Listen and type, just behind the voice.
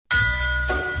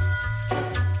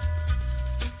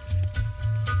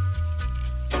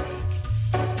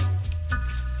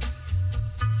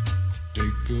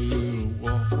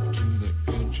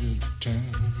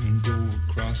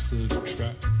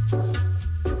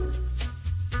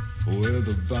where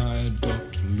the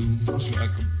viaduct looms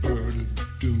like a bird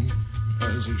of doom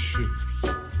as it ships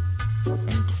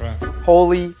and cracks.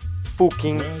 Holy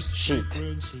fucking shit.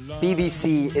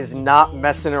 BBC is not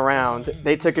messing around.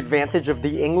 They took advantage of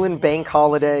the England bank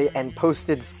holiday and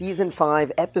posted Season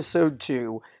 5, Episode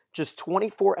 2, just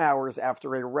 24 hours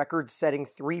after a record-setting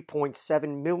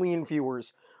 3.7 million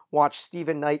viewers watched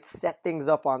Stephen Knight set things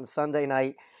up on Sunday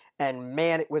night. And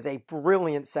man, it was a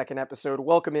brilliant second episode.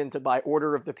 Welcome into By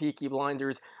Order of the Peaky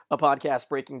Blinders, a podcast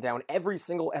breaking down every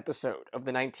single episode of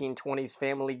the 1920s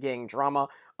family gang drama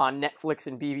on Netflix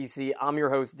and BBC. I'm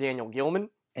your host, Daniel Gilman.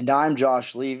 And I'm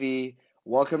Josh Levy.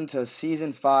 Welcome to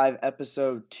Season 5,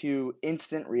 Episode 2,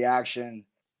 Instant Reaction.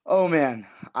 Oh man,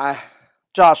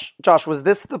 Josh, was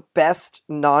this the best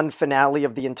non-finale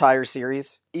of the entire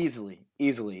series? Easily.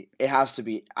 It has to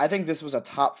be. I think this was a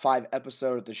top 5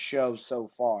 episode of the show so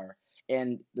far.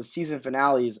 And the season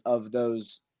finales of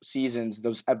those seasons,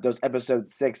 those episode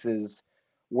 6s,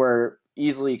 were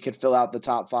easily could fill out the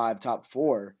top 5, top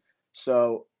 4.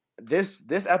 So this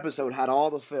episode had all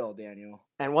the fill, Daniel.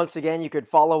 And once again, you could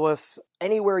follow us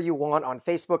anywhere you want on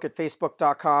Facebook at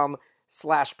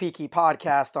facebook.com/Peaky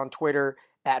Podcast, on Twitter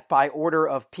at By Order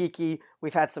of Peaky.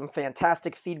 We've had some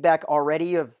fantastic feedback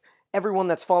already of everyone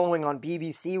that's following on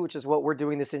BBC, which is what we're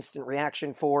doing this instant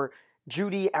reaction for.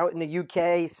 Judy out in the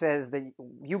UK says that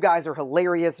you guys are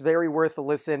hilarious, very worth a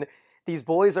listen. These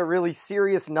boys are really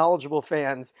serious, knowledgeable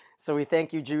fans. So we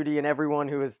thank you, Judy, and everyone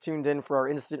who has tuned in for our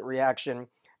instant reaction.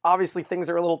 Obviously, things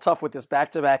are a little tough with this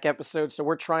back-to-back episode, so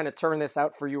we're trying to turn this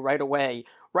out for you right away,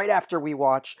 right after we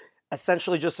watch.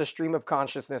 Essentially just a stream of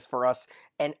consciousness for us.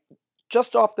 And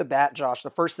just off the bat, Josh, the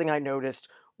first thing I noticed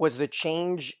was the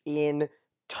change in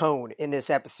tone in this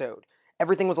episode.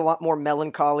 Everything was a lot more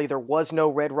melancholy. There was no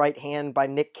Red Right Hand by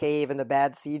Nick Cave and the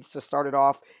Bad Seeds to start it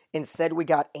off. Instead, we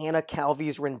got Anna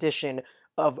Calvi's rendition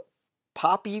of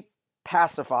Poppy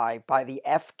Pacify by the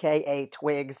FKA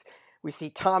Twigs. We see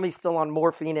Tommy still on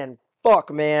morphine, and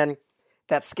fuck, man,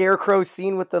 that Scarecrow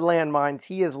scene with the landmines,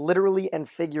 he is literally and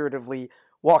figuratively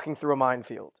walking through a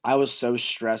minefield. I was so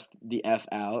stressed the F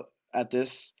out at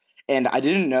this. And I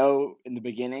didn't know in the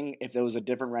beginning if there was a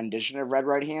different rendition of Red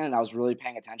Right Hand, and I was really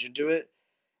paying attention to it.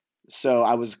 So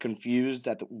I was confused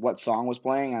at what song was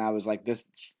playing, and I was like,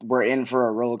 we're in for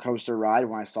a roller coaster ride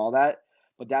when I saw that.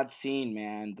 But that scene,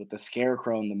 man, with the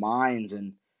Scarecrow and the mines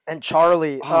and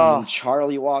Charlie. And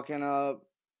Charlie walking up,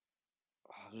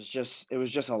 it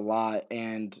was just a lot.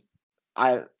 And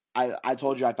I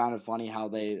told you I found it funny how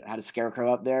they had a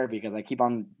Scarecrow up there because I keep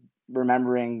on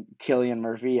remembering Cillian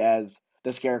Murphy as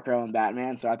the Scarecrow and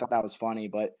Batman, so I thought that was funny.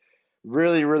 But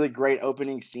really, really great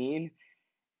opening scene,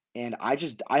 and I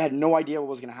had no idea what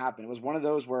was gonna happen. It was one of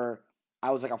those where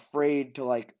I was like afraid to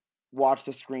like watch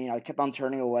the screen. I kept on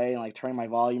turning away and like turning my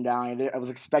volume down. I was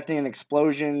expecting an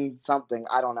explosion, something.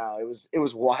 I don't know. It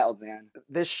was wild, man.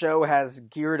 This show has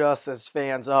geared us as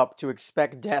fans up to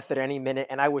expect death at any minute,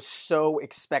 and I was so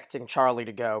expecting Charlie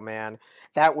to go, man.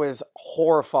 That was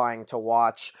horrifying to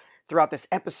watch. Throughout this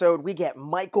episode, we get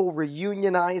Michael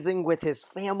reunionizing with his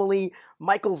family.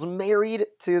 Michael's married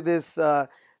to this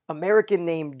American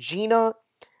named Gina.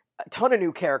 A ton of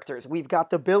new characters. We've got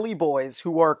the Billy Boys,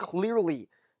 who are clearly,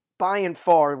 by and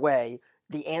far away,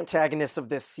 the antagonists of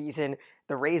this season.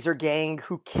 The Razor Gang,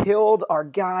 who killed our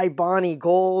guy Bonnie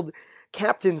Gold.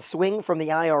 Captain Swing from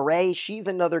the IRA, she's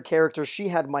another character. She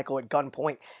had Michael at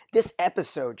gunpoint. This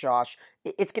episode, Josh,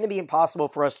 it's going to be impossible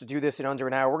for us to do this in under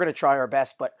an hour. We're going to try our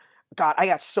best, but God, I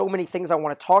got so many things I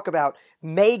want to talk about.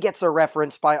 May gets a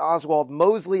reference by Oswald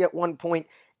Mosley at one point.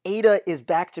 Ada is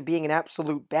back to being an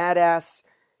absolute badass.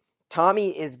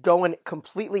 Tommy is going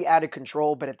completely out of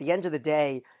control, but at the end of the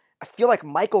day, I feel like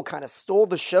Michael kind of stole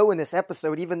the show in this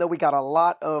episode, even though we got a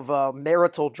lot of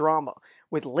marital drama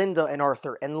with Linda and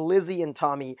Arthur and Lizzie and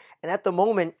Tommy. And at the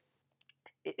moment,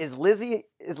 is Lizzie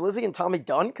and Tommy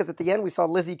done? Because at the end, we saw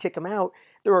Lizzie kick him out.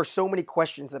 There are so many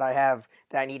questions that I have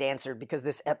that I need answered because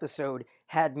this episode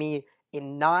had me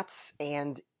in knots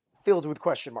and filled with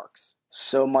question marks.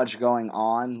 So much going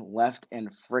on left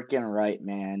and freaking right,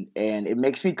 man. And it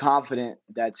makes me confident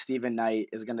that Stephen Knight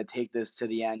is going to take this to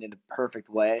the end in a perfect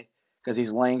way because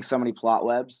he's laying so many plot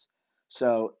webs.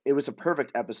 So it was a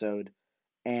perfect episode.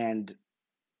 And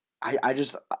I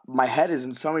just, my head is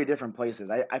in so many different places.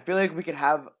 I feel like we could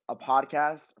have a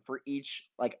podcast for each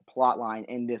like plot line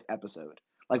in this episode.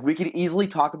 Like we could easily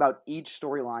talk about each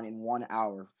storyline in 1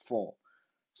 hour full.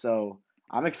 So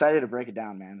I'm excited to break it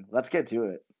down, man. Let's get to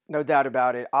it. No doubt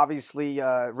about it. Obviously,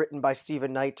 written by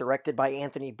Stephen Knight, directed by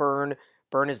Anthony Byrne.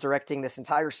 Byrne is directing this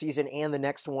entire season and the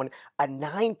next one. A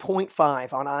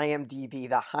 9.5 on IMDb,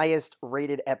 the highest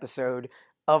rated episode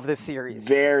of the series.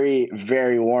 Very,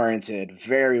 very warranted.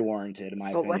 Very warranted, in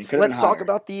my So opinion. let's Could have been let's talk higher.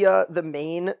 about the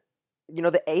main,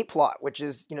 the A plot, which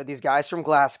is, these guys from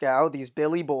Glasgow, these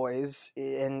Billy boys,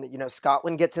 and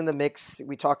Scotland gets in the mix.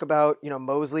 We talk about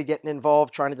Mosley getting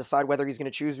involved, trying to decide whether he's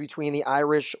going to choose between the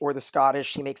Irish or the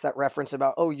Scottish. He makes that reference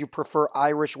about, oh, you prefer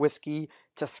Irish whiskey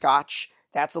to Scotch.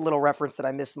 That's a little reference that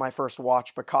I missed my first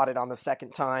watch, but caught it on the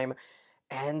second time.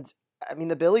 And I mean,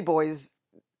 the Billy boys,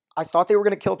 I thought they were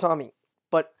going to kill Tommy,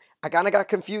 but I kind of got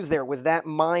confused there. Was that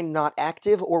mind not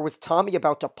active, or was Tommy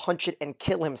about to punch it and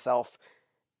kill himself?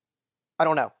 I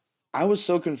don't know. I was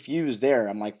so confused there.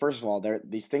 I'm like, first of all,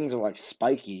 these things are like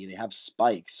spiky. They have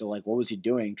spikes. So like, what was he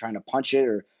doing? Trying to punch it,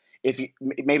 or if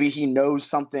maybe he knows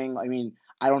something. I mean,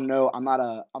 I don't know. I'm not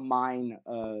a mine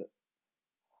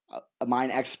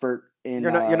expert in.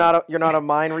 You're not a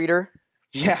mind reader.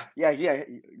 Yeah.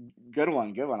 Good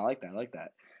one. I like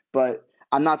that. But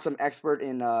I'm not some expert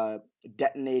in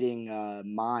detonating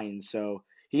mines. So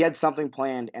he had something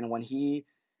planned, and when he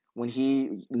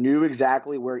knew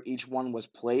exactly where each one was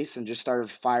placed and just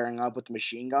started firing up with the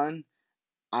machine gun,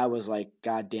 I was like,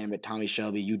 God damn it, Tommy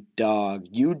Shelby, you dog.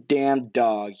 You damn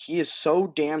dog. He is so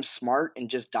damn smart and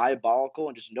just diabolical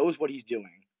and just knows what he's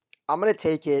doing. I'm going to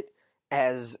take it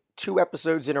as 2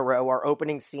 episodes in a row. Our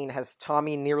opening scene has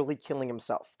Tommy nearly killing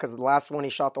himself because the last one he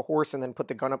shot the horse and then put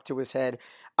the gun up to his head.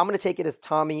 I'm going to take it as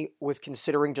Tommy was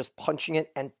considering just punching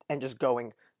it and just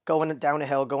going down a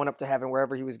hill, going up to heaven,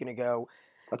 wherever he was going to go.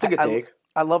 That's a good take.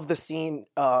 I love the scene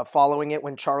following it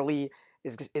when Charlie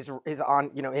is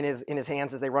on, in his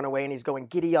hands as they run away, and he's going,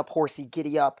 "Giddy up, horsey,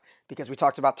 giddy up," because we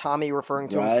talked about Tommy referring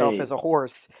to himself Right. as a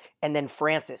horse, and then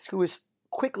Francis, who is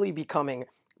quickly becoming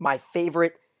my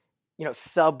favorite,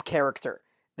 sub character,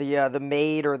 the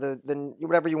maid, or the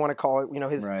whatever you want to call it,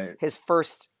 his Right. his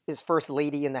first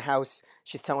lady in the house.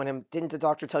 She's telling him, "Didn't the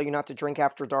doctor tell you not to drink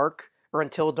after dark or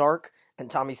until dark?" And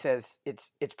Tommy says,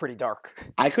 "It's pretty dark."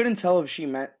 I couldn't tell if she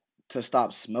meant to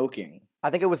stop smoking. I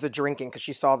think it was the drinking because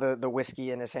she saw the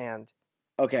whiskey in his hand.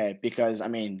 Okay, because I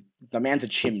mean, the man's a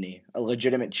chimney, a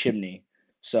legitimate chimney.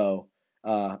 So,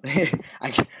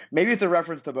 maybe it's a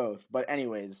reference to both. But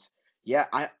anyways, yeah,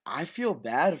 I feel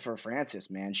bad for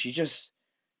Frances, man.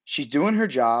 She's doing her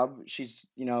job. She's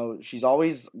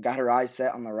always got her eyes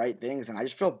set on the right things, and I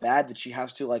just feel bad that she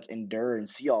has to like endure and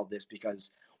see all this because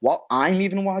while I'm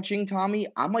even watching Tommy,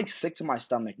 I'm like sick to my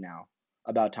stomach now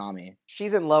about Tommy.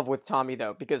 She's in love with Tommy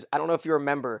though, because I don't know if you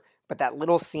remember, but that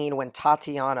little scene when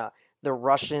Tatiana, the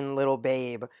Russian little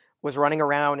babe, was running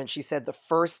around and she said the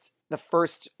first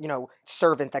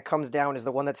servant that comes down is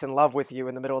the one that's in love with you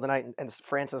in the middle of the night, and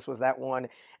Frances was that one.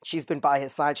 She's been by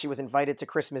his side. She was invited to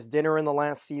Christmas dinner in the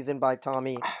last season by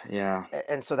Tommy, Yeah.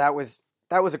 and so that was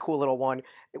a cool little one.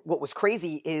 What was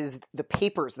crazy is the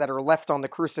papers that are left on the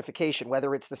crucifixion,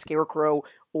 whether it's the Scarecrow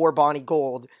or Bonnie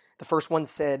Gold. The first one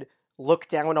said, "Look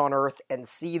down on earth and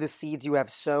see the seeds you have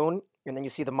sown," and then you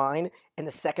see the mine. And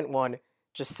the second one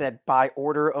just said, "By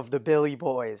order of the Billy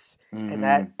Boys," and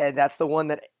Hmm. that's the one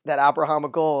that Abraham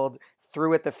Gold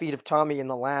threw at the feet of Tommy in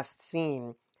the last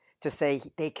scene to say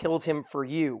they killed him for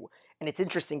you. And it's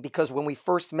interesting because when we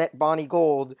first met Bonnie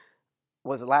Gold,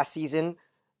 was it last season?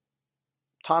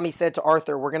 Tommy said to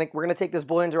Arthur, "We're gonna take this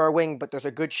boy under our wing, but there's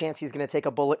a good chance he's gonna take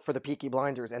a bullet for the Peaky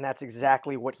Blinders," and that's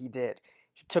exactly what he did.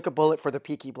 He took a bullet for the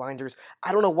Peaky Blinders.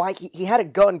 I don't know why he had a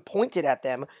gun pointed at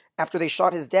them after they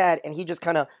shot his dad, and he just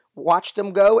kind of watched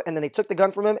them go, and then they took the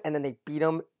gun from him, and then they beat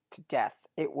him to death.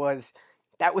 That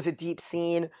was a deep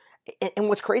scene, and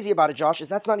what's crazy about it, Josh, is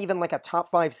that's not even like a top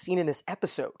 5 scene in this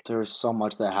episode. There was so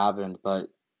much that happened, but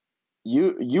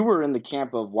you were in the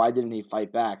camp of why didn't he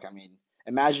fight back? I mean,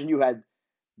 imagine you had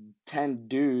 10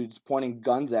 dudes pointing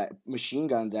machine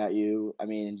guns at you. I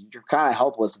mean, you're kind of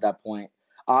helpless at that point.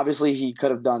 Obviously, he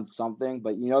could have done something,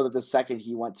 but you know that the second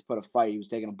he went to put a fight, he was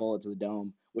taking a bullet to the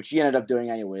dome, which he ended up doing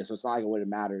anyway, so it's not like it would have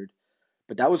mattered.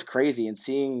 But that was crazy, and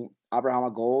seeing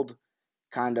Abraham Gold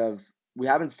kind of, we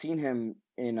haven't seen him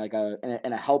in like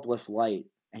in a helpless light,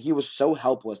 and he was so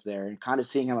helpless there, and kind of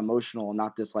seeing him emotional and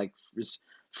not this like this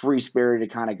free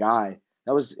spirited kind of guy.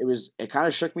 It kind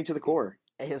of shook me to the core.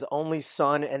 His only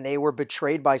son, and they were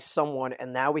betrayed by someone,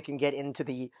 and now we can get into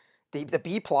the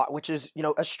B plot, which is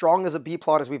as strong as a B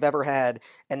plot as we've ever had,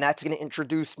 and that's going to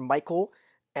introduce Michael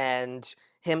and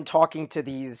him talking to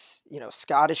these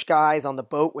Scottish guys on the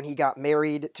boat when he got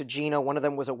married to Gina. One of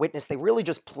them was a witness. They really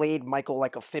just played Michael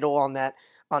like a fiddle on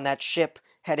that ship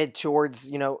headed towards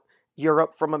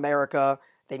Europe from America.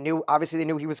 Obviously they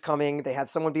knew he was coming. They had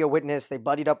someone be a witness. They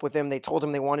buddied up with him. They told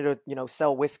him they wanted to,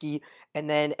 sell whiskey, and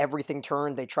then everything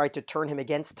turned. They tried to turn him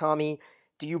against Tommy.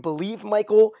 Do you believe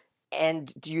Michael?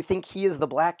 And do you think he is the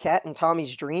black cat in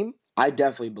Tommy's dream? I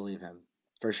definitely believe him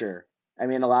for sure. I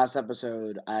mean, the last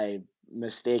episode, I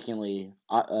mistakenly.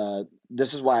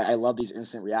 This is why I love these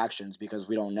instant reactions because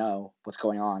we don't know what's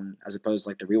going on as opposed to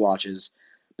like the rewatches.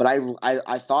 But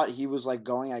I thought he was like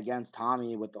going against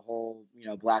Tommy with the whole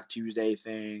Black Tuesday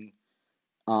thing.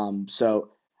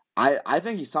 So I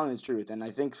think he's telling the truth, and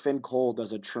I think Finn Cole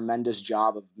does a tremendous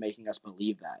job of making us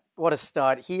believe that. What a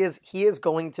stud. He is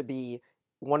going to be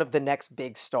one of the next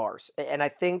big stars. And I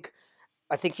think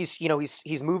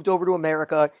he's moved over to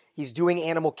America. He's doing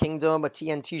Animal Kingdom, a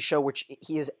TNT show, which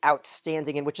he is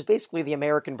outstanding in, which is basically the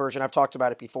American version. I've talked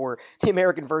about it before, the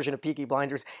American version of Peaky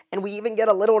Blinders. And we even get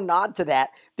a little nod to that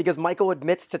because Michael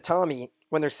admits to Tommy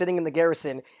when they're sitting in the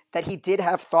garrison that he did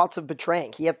have thoughts of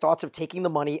betraying. He had thoughts of taking the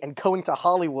money and going to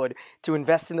Hollywood to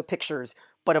invest in the pictures.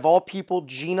 But of all people,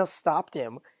 Gina stopped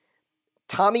him.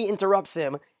 Tommy interrupts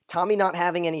him. Tommy not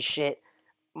having any shit.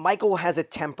 Michael has a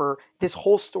temper. This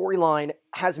whole storyline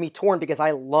has me torn because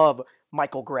I love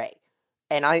Michael Gray.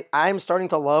 And I'm starting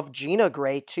to love Gina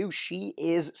Gray too. She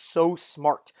is so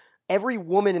smart. Every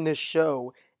woman in this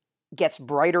show gets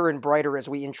brighter and brighter as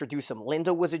we introduce them.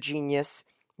 Linda was a genius.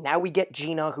 Now we get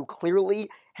Gina, who clearly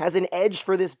has an edge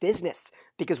for this business.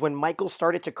 Because when Michael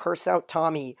started to curse out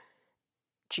Tommy,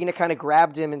 Gina kind of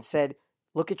grabbed him and said,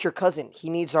 "Look at your cousin. He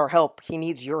needs our help. He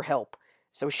needs your help."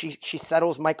 So she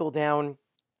settles Michael down.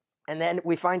 And then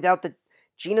we find out that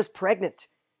Gina's pregnant.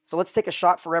 So let's take a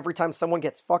shot for every time someone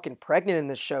gets fucking pregnant in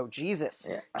this show. Jesus.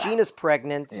 Yeah. Gina's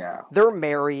pregnant. Yeah. They're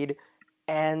married.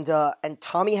 And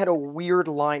Tommy had a weird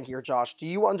line here, Josh. Do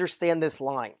you understand this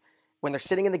line? When they're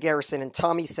sitting in the garrison and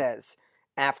Tommy says,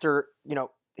 after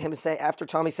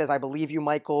Tommy says, "I believe you,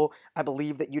 Michael. I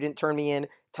believe that you didn't turn me in."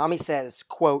 Tommy says,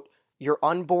 quote, "Your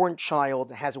unborn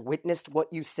child has witnessed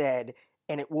what you said,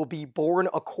 and it will be born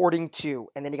according to,"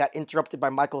 and then he got interrupted by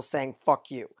Michael saying,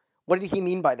 "Fuck you." What did he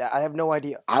mean by that? I have no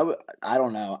idea. I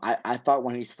don't know. I thought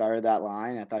when he started that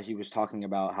line, I thought he was talking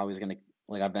about how he's gonna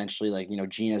like eventually like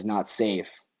Gina's not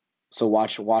safe, so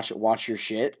watch your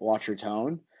shit, watch your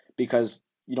tone, because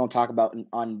you don't talk about an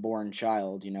unborn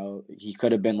child. He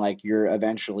could have been like your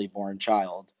eventually born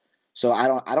child. So I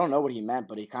don't know what he meant,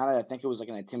 but he kind of I think it was like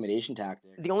an intimidation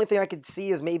tactic. The only thing I could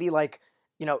see is maybe like,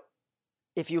 you know,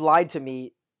 if you lied to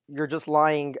me, you're just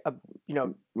lying,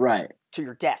 Right. to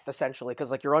your death, essentially, because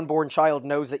like your unborn child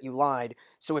knows that you lied.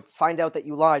 So if find out that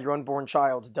you lied, your unborn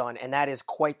child's done, and that is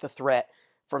quite the threat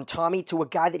from Tommy to a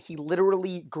guy that he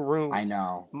literally groomed. I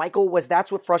know.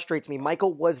 That's what frustrates me.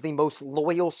 Michael was the most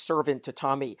loyal servant to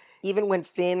Tommy. Even when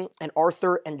Finn and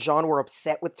Arthur and John were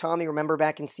upset with Tommy, remember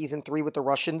back in season 3 with the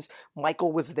Russians,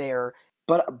 Michael was there.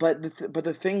 But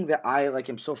the thing that I like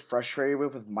am so frustrated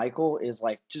with Michael is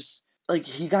like just like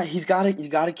he's got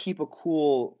to keep a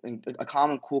calm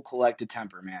and cool collected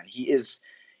temper, man. He is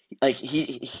like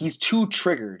he's too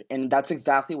triggered, and that's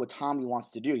exactly what Tommy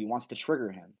wants to do. He wants to trigger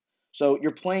him. So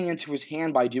you're playing into his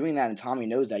hand by doing that, and Tommy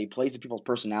knows that. He plays to people's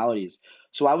personalities.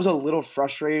 So I was a little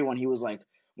frustrated when he was like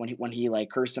when he like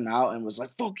cursed him out and was like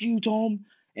 "fuck you, Tom,"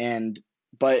 and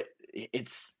but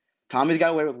it's Tommy's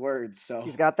got away with words, so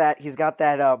He's got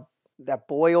that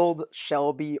boiled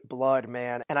Shelby blood,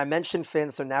 man. And I mentioned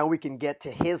Finn, so now we can get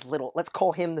to his little, let's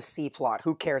call him the C plot.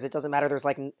 Who cares? It doesn't matter. There's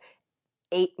like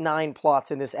 8, 9 plots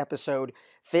in this episode.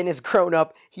 Finn is grown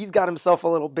up. He's got himself a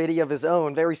little biddy of his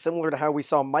own, very similar to how we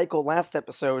saw Michael last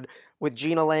episode with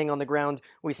Gina laying on the ground.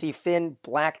 We see Finn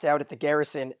blacked out at the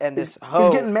garrison, and this hoe. he's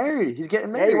getting married. He's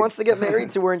getting married. Yeah, he wants to get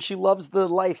married to her, and she loves the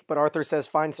life. But Arthur says,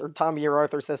 Tommy or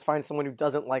Arthur says, find someone who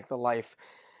doesn't like the life.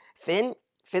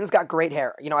 Finn's got great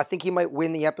hair. I think he might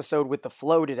win the episode with the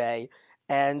flow today.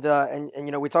 And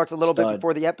we talked a little bit Stud.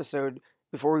 before the episode,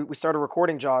 before we started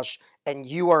recording, Josh, and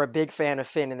you are a big fan of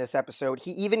Finn in this episode.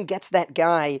 He even gets that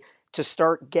guy to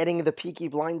start getting the Peaky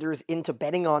Blinders into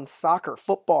betting on soccer,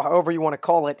 football, however you want to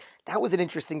call it. That was an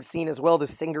interesting scene as well, the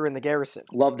singer in the garrison.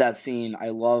 Love that scene. I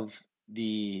love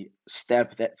the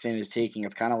step that Finn is taking.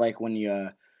 It's kind of like when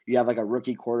you have like a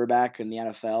rookie quarterback in the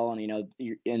NFL, and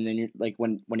and then you're like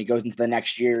when he goes into the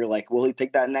next year, like will he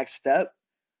take that next step?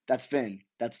 That's Finn.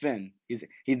 That's Finn.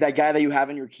 He's that guy that you have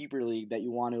in your keeper league that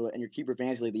you want to in your keeper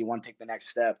fantasy league that you want to take the next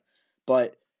step.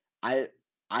 But I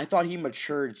I thought he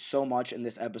matured so much in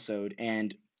this episode,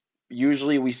 and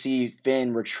usually we see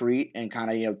Finn retreat and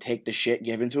kind of take the shit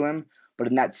given to him. But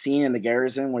in that scene in the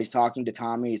garrison when he's talking to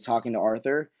Tommy, he's talking to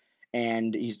Arthur,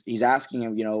 and he's asking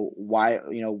him, why,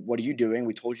 what are you doing?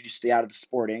 We told you to stay out of the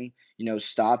sporting,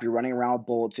 stop. You're running around with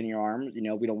bullets in your arm.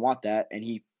 We don't want that. And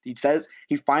he says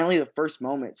he finally the first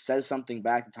moment says something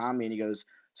back to Tommy, and he goes,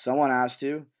 "Someone asked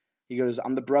to." He goes,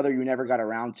 "I'm the brother you never got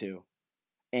around to."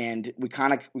 And we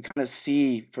kind of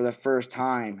see for the first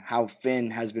time how Finn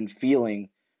has been feeling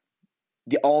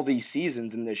all these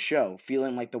seasons in this show,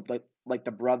 feeling like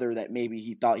the brother that maybe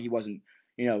he thought he wasn't,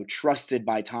 trusted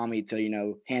by Tommy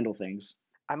to, handle things.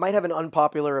 I might have an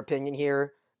unpopular opinion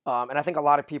here, and I think a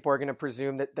lot of people are going to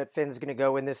presume that Finn's going to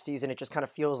go in this season. It just kind of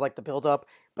feels like the buildup,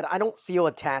 but I don't feel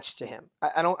attached to him.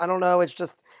 I don't know. It's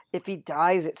just if he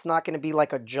dies, it's not going to be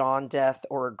like a John death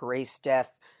or a Grace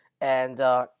death. And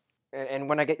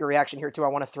when I get your reaction here too, I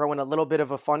want to throw in a little bit of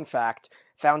a fun fact.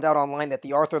 Found out online that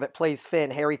the Arthur that plays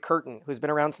Finn, Harry Curtin, who's been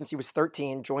around since he was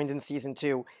 13, joined in season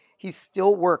 2. He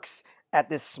still works at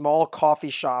this small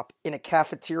coffee shop in a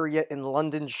cafeteria in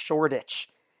London Shoreditch.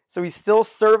 So he's still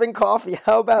serving coffee.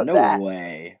 How about No that?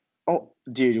 way. Oh,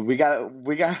 dude, we gotta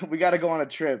go on a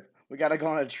trip. We gotta go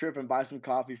on a trip and buy some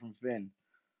coffee from Finn.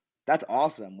 That's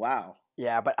awesome. Wow.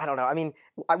 Yeah, but I don't know. I mean,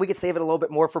 we could save it a little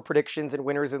bit more for predictions and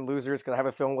winners and losers because I have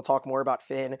a feeling we'll talk more about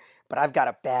Finn. But I've got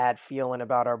a bad feeling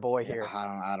about our boy Yeah, here.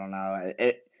 I don't know.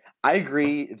 I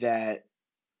agree that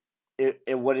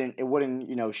it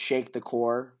wouldn't shake the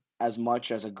core as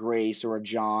much as a Grace or a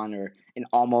John or an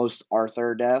almost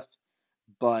Arthur death,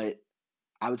 but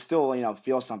I would still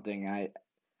feel something.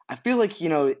 I feel like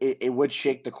it would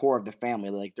shake the core of the family.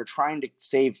 Like they're trying to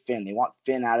save Finn. They want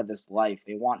Finn out of this life.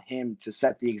 They want him to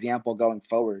set the example going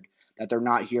forward that they're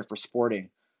not here for sporting.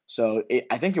 So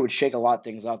I think it would shake a lot of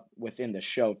things up within the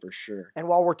show for sure. And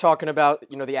while we're talking about,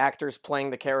 the actors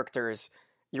playing the characters,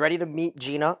 you ready to meet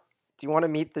Gina? Do you want to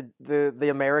meet the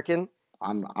American?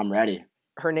 I'm ready.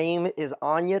 Her name is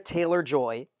Anya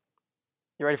Taylor-Joy.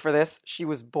 You ready for this? She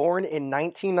was born in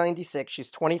 1996.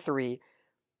 She's 23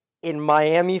 in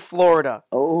Miami, Florida.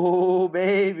 Oh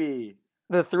baby,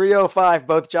 The 305,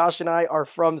 both Josh and I are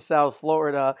from South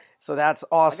Florida, so that's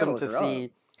awesome look to her see.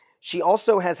 up. She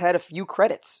also has had a few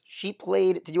credits. She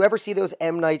played, did you ever see those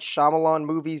M. Night Shyamalan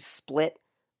movies, Split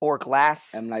or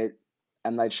Glass? M Night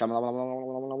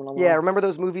Shyamalan. Yeah, remember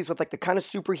those movies with like the kind of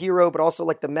superhero, but also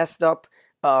like the messed up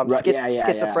Right, yeah.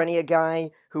 schizophrenia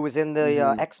guy who was in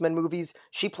the hmm X-Men movies?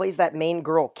 She plays that main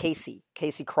girl, Casey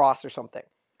Cross or something,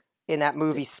 in that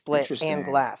movie Split and Interesting.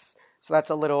 Glass. So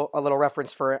that's a little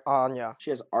reference for Anya.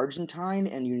 She has Argentine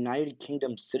and United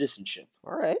Kingdom citizenship.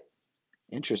 All right.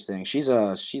 Interesting. She's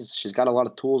got a lot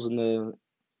of tools in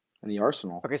the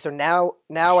arsenal. Okay, so now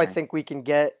I Interesting. think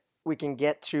we can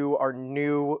get to our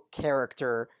new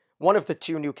character, one of the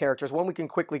two new characters, one we can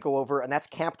quickly go over, and that's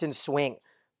Captain Swing.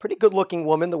 Pretty good looking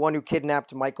woman, the one who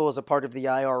kidnapped Michael as a part of the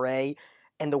IRA.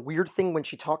 And the weird thing when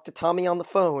she talked to Tommy on the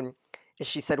phone is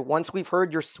she said, once we've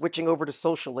heard you're switching over to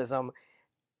socialism,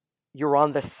 you're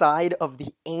on the side of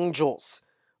the angels,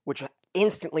 which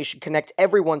instantly should connect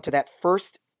everyone to that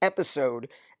first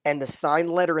episode and the signed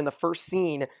letter in the first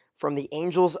scene from the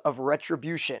Angels of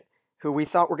Retribution, who we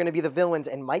thought were going to be the villains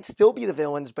and might still be the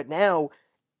villains, but now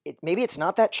maybe it's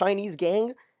not that Chinese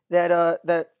gang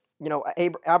that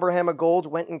Abraham of Gold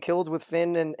went and killed with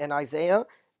Finn and Isaiah,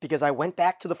 because I went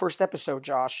back to the first episode,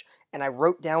 Josh, and I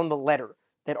wrote down the letter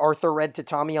that Arthur read to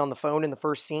Tommy on the phone in the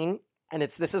first scene, and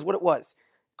this is what it was.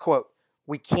 Quote,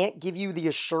 "We can't give you the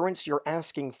assurance you're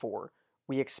asking for.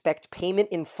 We expect payment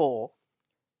in full."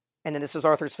 And then this is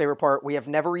Arthur's favorite part. "We have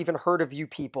never even heard of you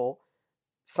people.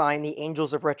 Sign the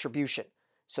Angels of Retribution."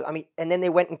 So, I mean, and then they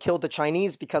went and killed the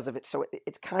Chinese because of it. So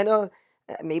it's kind of,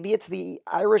 maybe it's the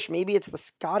Irish, maybe it's the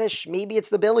Scottish, maybe it's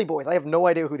the Billy Boys. I have no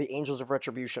idea who the Angels of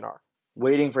Retribution are.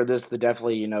 Waiting for this to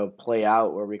definitely play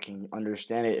out where we can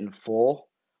understand it in full,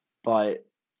 but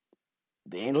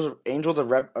the Angels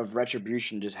of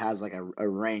Retribution just has like a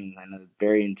ring and a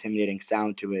very intimidating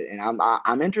sound to it, and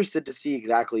I'm interested to see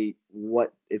exactly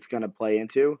what it's gonna play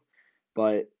into,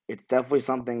 but it's definitely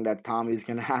something that Tommy's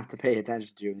gonna have to pay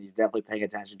attention to, and he's definitely paying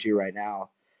attention to right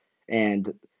now.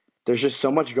 And there's just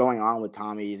so much going on with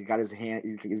Tommy. He's got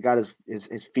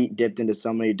his feet dipped into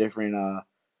so many different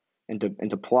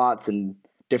into plots and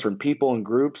different people and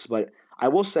groups. But I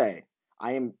will say,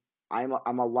 I am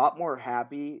I'm a lot more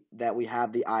happy that we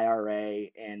have the IRA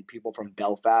and people from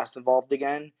Belfast involved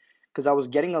again, because I was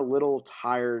getting a little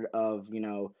tired of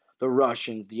the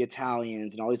Russians, the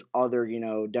Italians, and all these other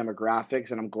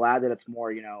demographics, and I'm glad that it's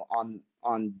more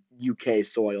on UK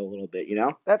soil a little bit.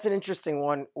 That's an interesting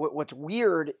one. What's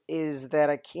weird is that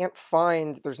I can't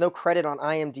find, there's no credit on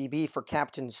IMDb for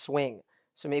Captain Swing.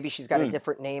 So maybe she's got a Hmm.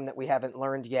 different name that we haven't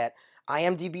learned yet.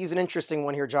 IMDb is an interesting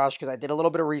one here, Josh, because I did a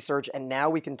little bit of research, and now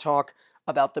we can talk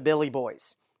about the Billy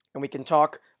Boys. And we can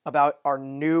talk about our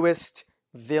newest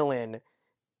villain.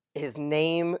 His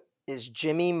name is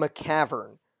Jimmy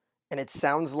McCavern. And it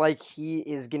sounds like he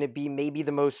is going to be maybe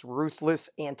the most ruthless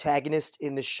antagonist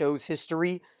in the show's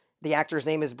history. The actor's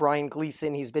name is Brian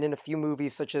Gleason. He's been in a few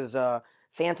movies such as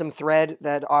Phantom Thread,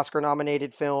 that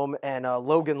Oscar-nominated film, and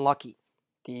Logan Lucky,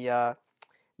 the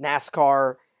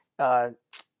NASCAR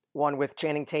one with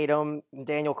Channing Tatum and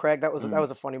Daniel Craig. That was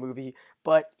a funny movie.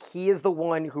 But he is the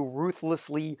one who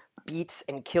ruthlessly beats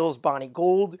and kills Bonnie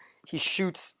Gold. He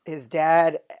shoots his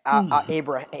dad,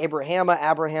 Abraham.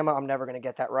 I'm never gonna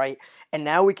get that right. And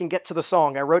now we can get to the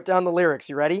song. I wrote down the lyrics.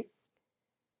 You ready?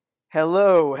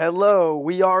 Hello, hello,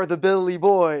 we are the Billy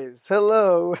Boys.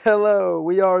 Hello, hello,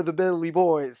 we are the Billy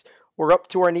Boys. We're up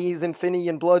to our knees in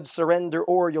Finian blood, surrender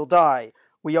or you'll die.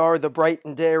 We are the bright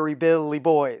and daring Billy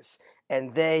Boys.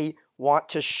 And they want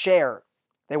to share.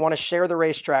 They want to share the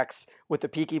racetracks with the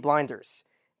Peaky Blinders.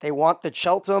 They want the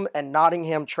Cheltenham and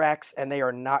Nottingham tracks, and they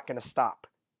are not going to stop.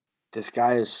 This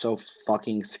guy is so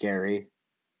fucking scary.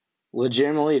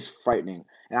 Legitimately, is frightening.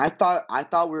 And I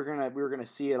thought we were gonna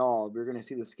see it all. We were gonna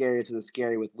see the scariest of the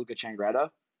scary with Luca Changretta,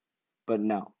 but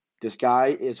no, this guy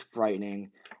is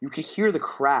frightening. You can hear the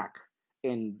crack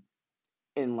in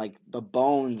like the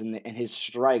bones and his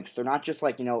strikes. They're not just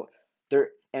like they're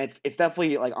and it's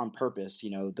definitely like on purpose.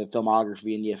 The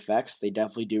filmography and the effects, they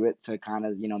definitely do it to kind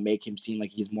of make him seem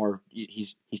like he's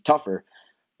tougher,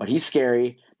 but he's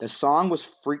scary. The song was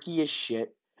freaky as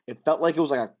shit. It felt like it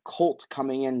was like a cult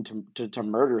coming in to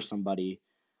murder somebody,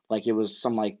 like it was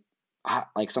some like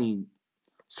some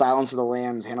Silence of the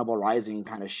Lambs, Hannibal Rising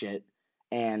kind of shit.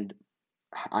 And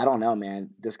I don't know, man.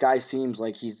 This guy seems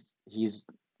like he's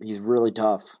really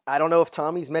tough. I don't know if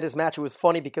Tommy's met his match. It was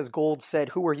funny because Gold said,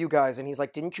 "Who are you guys?" And he's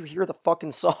like, "Didn't you hear the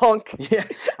fucking song?" Yeah,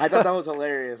 I thought that was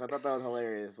hilarious.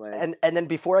 Like, and then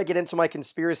before I get into my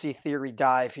conspiracy theory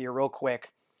dive here, real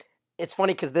quick. It's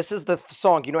funny because this is the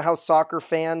song. You know how soccer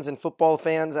fans and football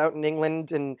fans out in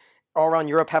England and all around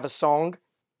Europe have a song?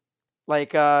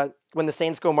 Like when the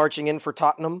Saints go marching in for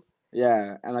Tottenham?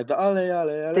 Yeah, and like the ole, ole,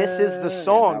 ole. This is the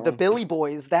song, the Billy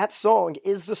Boys. That song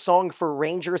is the song for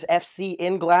Rangers FC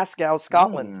in Glasgow,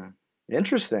 Scotland.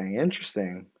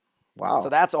 Interesting. Wow. So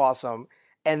that's awesome.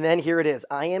 And then here it is.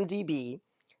 IMDb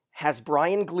has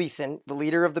Brian Gleason, the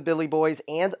leader of the Billy Boys,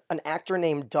 and an actor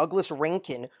named Douglas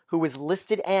Rankin, who is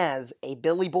listed as a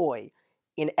Billy Boy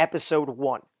in episode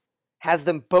 1. Has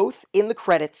them both in the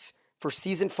credits for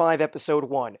season 5, episode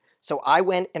 1. So I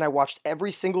went and I watched every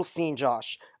single scene,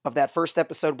 Josh, of that first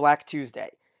episode, Black Tuesday.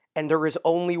 And there is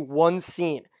only one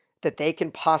scene that they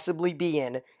can possibly be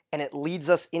in, and it leads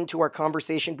us into our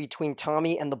conversation between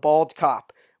Tommy and the bald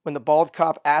cop. When the bald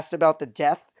cop asked about the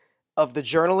death of the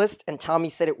journalist, and Tommy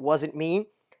said it wasn't me,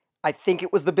 I think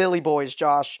it was the Billy Boys,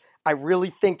 Josh. I really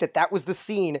think that was the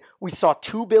scene. We saw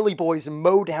two Billy Boys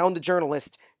mow down the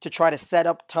journalist to try to set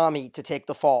up Tommy to take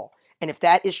the fall. And if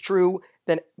that is true,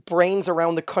 then brains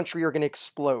around the country are going to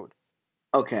explode.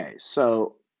 Okay,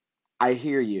 so I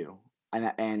hear you,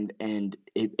 and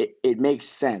it makes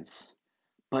sense,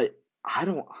 but I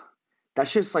don't.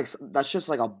 That's just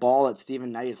like a ball that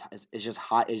Stephen Knight is just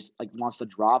hot is like wants to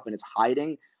drop and is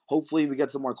hiding. Hopefully we get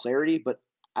some more clarity, but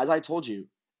as I told you,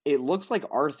 it looks like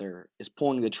Arthur is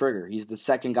pulling the trigger. He's the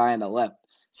second guy on the left.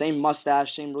 Same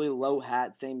mustache, same really low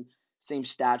hat, same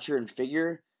stature and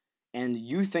figure. And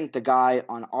you think the guy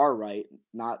on our right,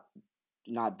 not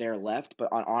their left,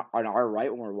 but on our right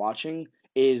when we're watching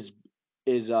is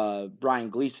Brian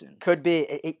Gleason. Could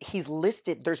be. He's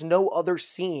listed. There's no other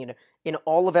scene in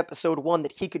all of episode 1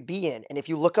 that he could be in. And if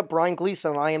you look up Brian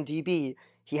Gleason on IMDb,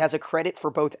 he has a credit for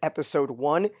both episode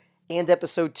 1 and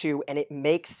episode 2, and it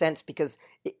makes sense because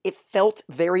it felt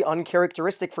very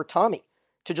uncharacteristic for Tommy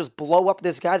to just blow up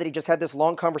this guy that he just had this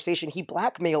long conversation. He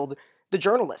blackmailed the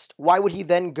journalist. Why would he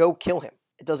then go kill him?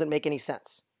 It doesn't make any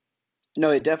sense.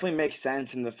 No, it definitely makes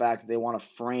sense in the fact that they want to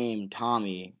frame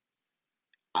Tommy.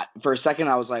 For a second,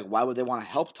 I was like, why would they want to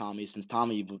help Tommy, since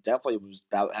Tommy definitely was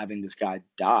about having this guy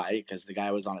die because the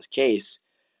guy was on his case.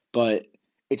 But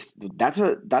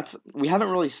we haven't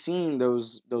really seen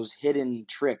those hidden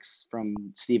tricks from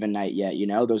Stephen Knight yet,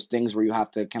 those things where you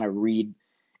have to kind of read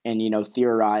and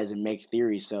theorize and make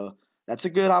theories. So that's a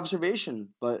good observation,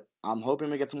 but I'm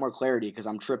hoping we get some more clarity because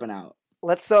I'm tripping out.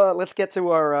 Let's get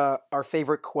to our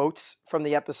favorite quotes from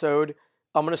the episode.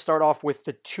 I'm going to start off with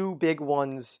the two big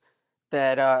ones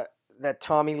that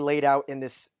Tommy laid out in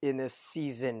this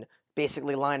season,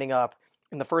 basically lining up.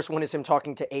 And the first one is him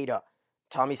talking to Ada.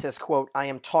 Tommy says, quote, "I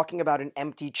am talking about an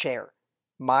empty chair,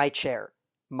 my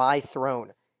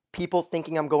throne. People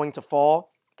thinking I'm going to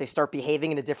fall, they start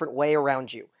behaving in a different way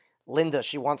around you. Linda,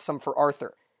 she wants some for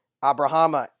Arthur.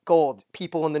 Abrahama, Gold,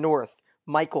 people in the north.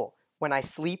 Michael, when I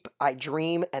sleep, I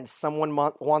dream and someone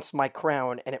wants my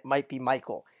crown, and it might be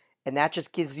Michael." And that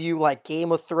just gives you like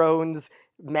Game of Thrones,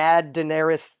 mad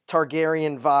Daenerys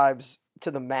Targaryen vibes to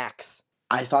the max.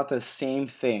 I thought the same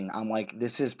thing. I'm like,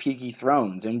 this is Peaky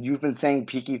Thrones, and you've been saying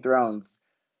Peaky Thrones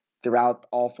throughout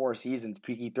all 4 seasons,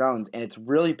 Peaky Thrones, and it's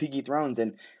really Peaky Thrones.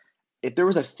 And if there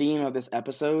was a theme of this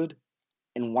episode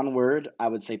in one word, I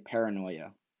would say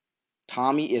paranoia.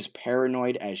 Tommy is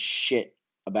paranoid as shit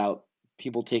about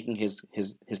people taking his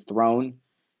throne,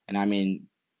 and I mean,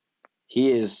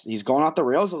 he's going off the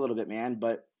rails a little bit, man.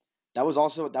 But that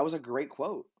was a great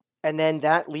quote. And then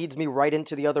that leads me right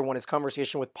into the other one, his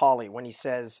conversation with Polly, when he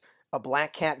says, a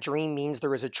black cat dream means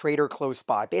there is a traitor close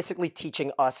by. Basically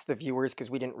teaching us, the viewers, because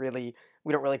we don't really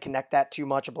connect that too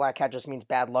much. A black cat just means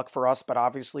bad luck for us, but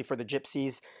obviously for the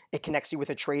gypsies, it connects you with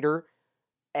a traitor.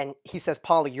 And he says,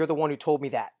 Polly, you're the one who told me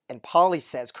that. And Polly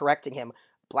says, correcting him,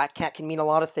 black cat can mean a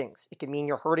lot of things. It can mean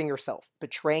you're hurting yourself,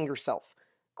 betraying yourself.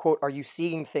 Quote, are you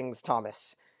seeing things,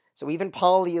 Thomas? So even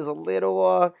Polly is a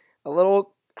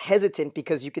little hesitant,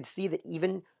 because you could see that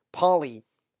even Polly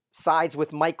sides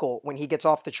with Michael when he gets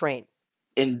off the train.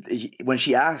 And when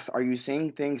she asks, "Are you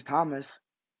seeing things, Thomas?"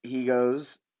 he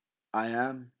goes, "I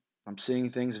am. I'm seeing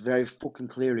things very fucking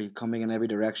clearly, coming in every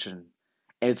direction."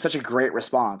 And it's such a great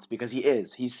response because he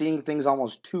is. He's seeing things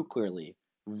almost too clearly,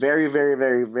 very, very,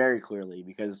 very, very clearly,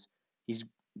 because he's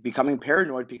becoming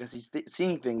paranoid because he's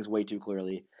seeing things way too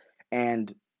clearly.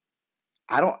 And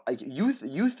I don't like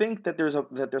you think that there's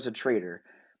a traitor,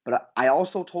 but I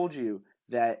also told you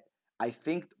that I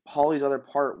think Polly's other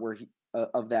part where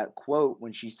of that quote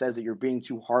when she says that you're being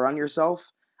too hard on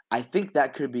yourself, I think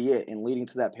that could be it in leading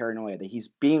to that paranoia that he's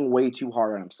being way too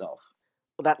hard on himself.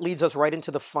 Well, that leads us right into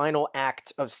the final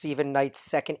act of Stephen Knight's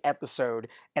second episode,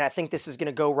 and I think this is going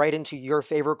to go right into your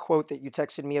favorite quote that you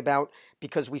texted me about,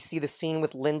 because we see the scene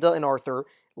with Linda and Arthur.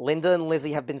 Linda and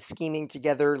Lizzie have been scheming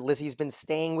together. Lizzie's been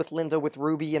staying with Linda with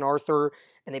Ruby and Arthur,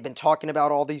 and they've been talking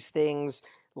about all these things.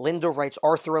 Linda writes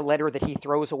Arthur a letter that he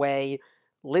throws away.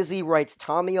 Lizzie writes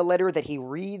Tommy a letter that he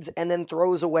reads and then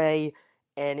throws away,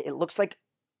 and it looks like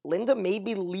Linda may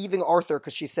be leaving Arthur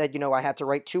because she said, I had to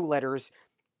write 2 letters.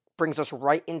 Brings us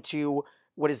right into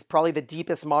what is probably the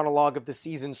deepest monologue of the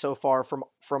season so far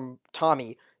from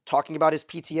Tommy, talking about his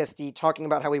PTSD, talking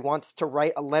about how he wants to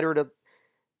write a letter to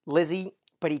Lizzie,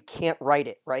 but he can't write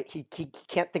it, right? He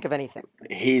can't think of anything.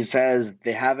 He says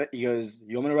they have it. He goes,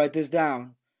 "You want me to write this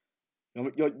down? You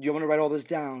want me to write all this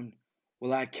down?"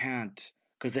 "Well, I can't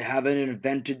because they haven't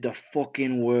invented the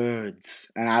fucking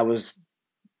words." And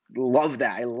love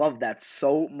that. I love that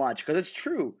so much because it's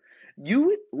true.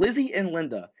 Lizzie and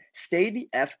Linda, stay the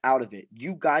F out of it.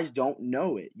 You guys don't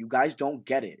know it. You guys don't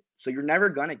get it. So you're never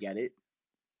gonna get it.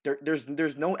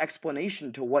 There's no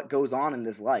explanation to what goes on in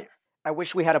this life. I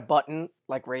wish we had a button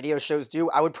like radio shows do.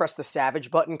 I would press the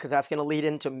Savage button because that's going to lead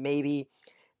into maybe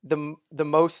the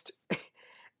most,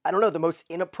 I don't know, the most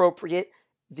inappropriate,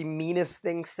 the meanest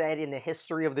thing said in the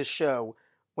history of the show.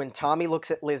 When Tommy looks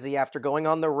at Lizzie after going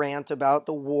on the rant about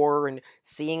the war and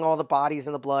seeing all the bodies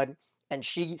and the blood, and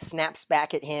she snaps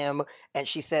back at him and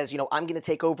she says, I'm going to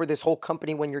take over this whole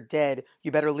company when you're dead.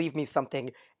 You better leave me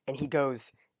something. And he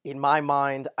goes, in my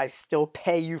mind, I still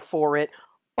pay you for it.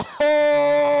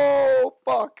 Oh,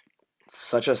 fuck.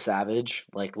 Such a savage.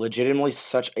 Like, legitimately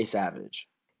such a savage.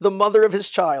 The mother of his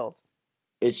child.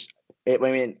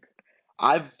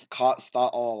 I've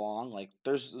thought all along, like,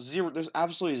 there's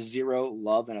absolutely zero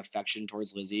love and affection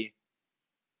towards Lizzie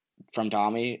from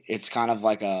Tommy. It's kind of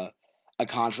like a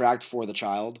contract for the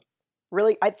child.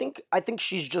 Really, I think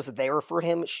she's just there for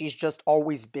him. She's just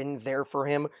always been there for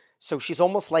him. So she's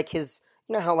almost like his,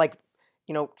 how like,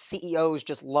 CEOs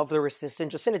just love their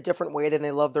assistant just in a different way than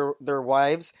they love their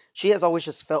wives. She has always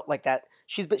just felt like that.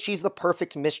 She's the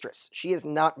perfect mistress. She is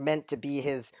not meant to be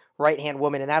his right-hand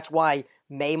woman, and that's why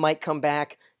May might come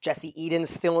back. Jesse Eden's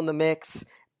still in the mix.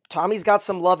 Tommy's got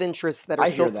some love interests that are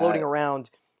still floating around.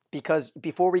 Because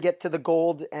before we get to the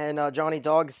Gold and Johnny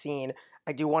Dog scene,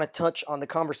 I do want to touch on the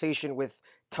conversation with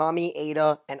Tommy,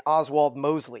 Ada, and Oswald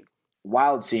Mosley.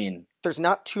 Wild scene. There's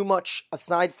not too much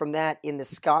aside from that in the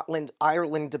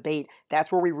Scotland-Ireland debate.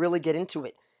 That's where we really get into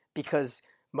it. Because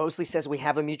Mosley says we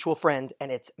have a mutual friend,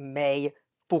 and it's May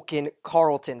fucking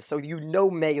Carlton. So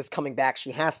May is coming back.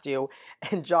 She has to.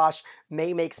 And Josh,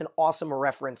 May makes an awesome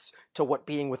reference to what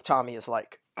being with Tommy is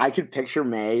like. I could picture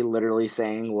May literally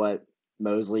saying what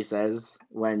Mosley says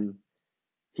when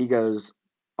he goes,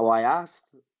 "Oh, I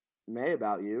asked May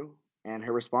about you," and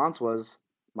her response was,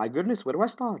 "My goodness, where do I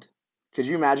start?" Could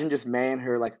you imagine just May and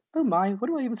her like, "Oh my, where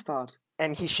do I even start?"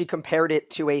 And she compared it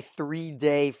to a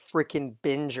 3-day freaking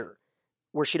binger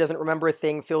where she doesn't remember a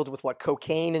thing, filled with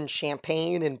cocaine and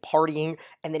champagne and partying.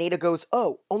 And then Ada goes,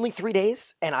 "Oh, only 3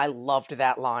 days?" And I loved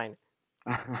that line.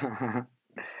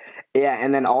 Yeah,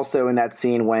 and then also in that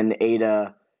scene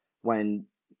when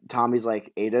Tommy's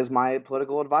like, "Ada's my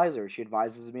political advisor. She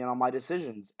advises me on all my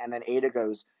decisions." And then Ada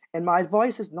goes, And my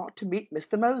advice is not to meet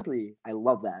Mr. Mosley. I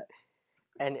love that.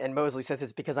 And Mosley says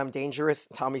it's because I'm dangerous.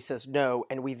 Tommy says no,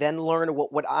 and we then learn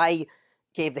what I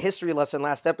gave the history lesson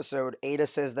last episode. Ada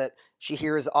says that she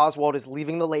hears Oswald is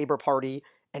leaving the Labor Party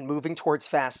and moving towards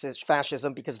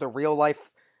fascism because the real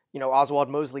life, Oswald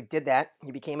Mosley did that.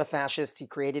 He became a fascist. He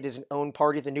created his own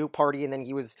party, the New Party, and then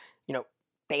he was,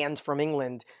 banned from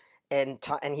England. And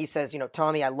he says,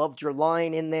 Tommy, I loved your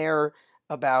line in there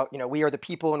about, we are the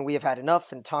people and we have had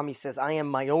enough. And Tommy says, I am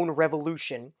my own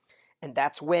revolution. And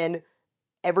that's when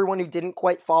everyone who didn't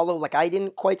quite follow, like I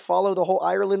didn't quite follow the whole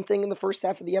Ireland thing in the first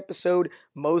half of the episode,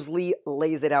 Mosley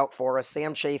lays it out for us.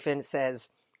 Sam Chafin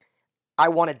says, I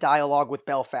want a dialogue with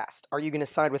Belfast. Are you going to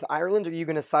side with Ireland or are you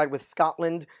going to side with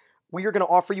Scotland? We are going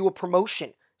to offer you a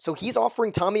promotion. So he's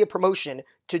offering Tommy a promotion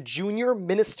to junior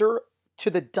minister to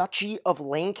the Duchy of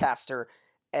Lancaster.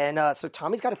 And so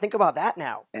Tommy's got to think about that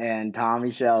now. And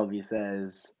Tommy Shelby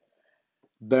says,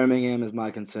 Birmingham is my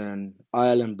concern.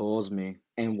 Ireland bores me.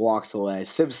 And walks away.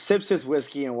 Sips his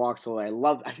whiskey and walks away.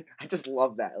 I just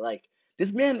love that. Like,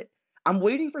 this man, I'm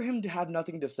waiting for him to have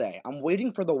nothing to say. I'm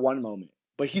waiting for the one moment.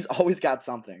 But he's always got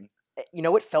something.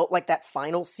 It felt like that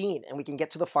final scene. And we can get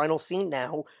to the final scene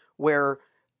now where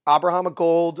Abraham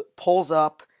Gold pulls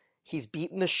up. He's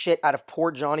beating the shit out of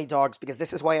poor Johnny Dogs because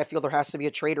this is why I feel there has to be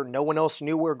a traitor. No one else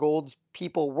knew where Gold's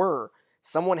people were.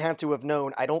 Someone had to have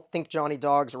known. I don't think Johnny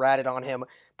Dogs ratted on him.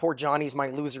 Poor Johnny's my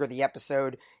loser of the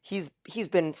episode. He's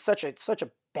been such a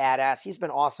badass. He's been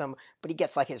awesome, but he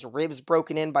gets like his ribs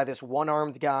broken in by this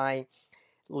one-armed guy.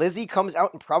 Lizzie comes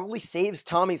out and probably saves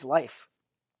Tommy's life.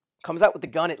 Comes out with the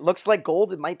gun. It looks like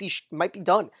Gold. It might be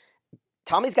done.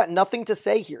 Tommy's got nothing to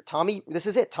say here. This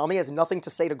is it. Tommy has nothing to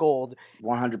say to Gold.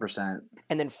 100%.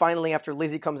 And then finally, after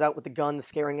Lizzie comes out with the gun,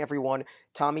 scaring everyone,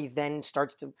 Tommy then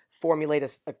starts to formulate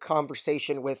a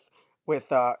conversation with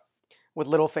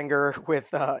Littlefinger,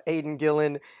 with Aidan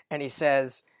Gillen, and he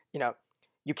says,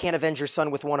 you can't avenge your son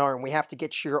with one arm. We have to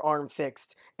get your arm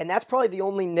fixed. And that's probably the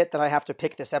only nit that I have to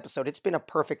pick this episode. It's been a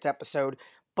perfect episode,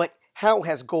 but how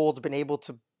has Gold been able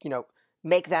to,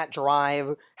 make that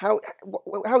drive? How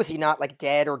is he not like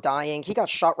dead or dying? He got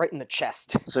shot right in the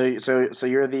chest. So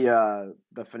you're the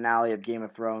finale of Game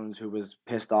of Thrones who was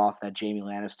pissed off that Jaime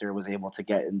Lannister was able to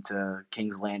get into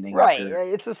King's Landing. Right,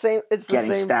 it's the same. It's the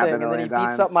same thing. And then he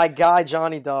beats up my guy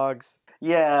Johnny Dogs.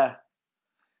 Yeah.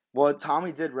 Well,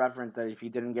 Tommy did reference that if he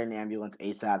didn't get an ambulance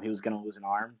ASAP, he was going to lose an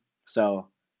arm. So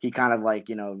he kind of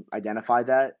identified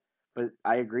that. But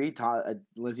I agree.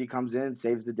 Lizzie comes in,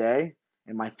 saves the day.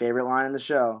 And my favorite line in the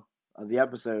show, of the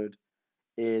episode,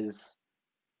 is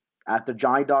after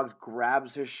Johnny Dogs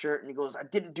grabs his shirt and he goes, I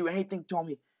didn't do anything,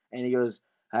 Tommy. And he goes,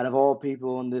 out of all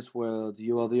people in this world,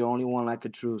 you are the only one I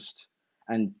could trust.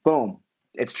 And boom.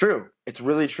 It's true. It's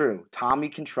really true. Tommy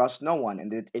can trust no one.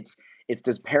 And it's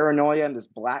this paranoia and this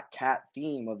black cat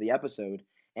theme of the episode.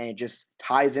 And it just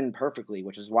ties in perfectly,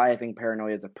 which is why I think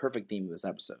paranoia is the perfect theme of this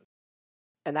episode.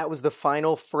 And that was the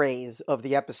final phrase of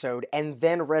the episode. And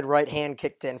then Red Right Hand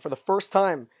kicked in for the first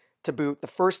time to boot, the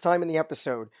first time in the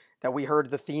episode that we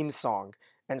heard the theme song.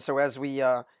 And so as we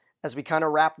kind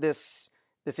of wrap this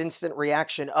instant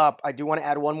reaction up, I do want to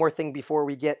add one more thing before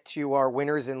we get to our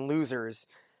winners and losers.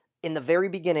 In the very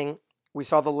beginning, we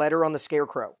saw the letter on the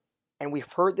Scarecrow. And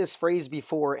we've heard this phrase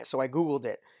before, so I Googled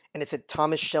it. And it said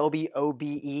Thomas Shelby,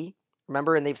 OBE.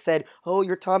 Remember? And they've said, oh,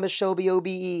 you're Thomas Shelby, OBE.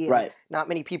 And right. Not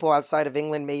many people outside of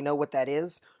England may know what that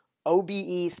is.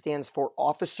 OBE stands for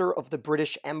Officer of the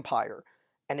British Empire.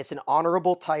 And it's an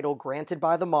honorable title granted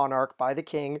by the monarch, by the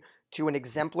king, to an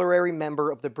exemplary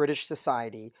member of the British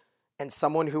society and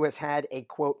someone who has had a,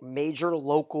 quote, major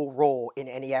local role in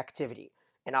any activity.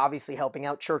 And obviously helping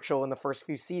out Churchill in the first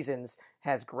few seasons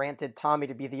has granted Tommy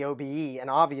to be the OBE. And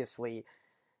obviously,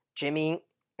 Jimmy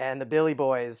and the Billy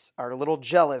Boys are a little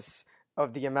jealous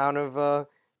of the amount of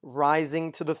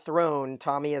rising to the throne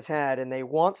Tommy has had, and they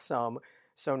want some.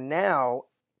 So now,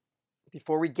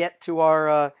 before we get to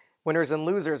our winners and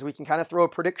losers, we can kind of throw a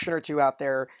prediction or two out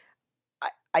there.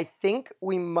 I think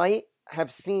we might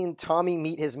have seen Tommy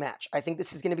meet his match. I think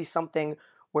this is going to be something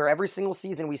where every single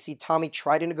season we see Tommy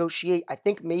try to negotiate. I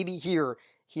think maybe here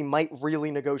he might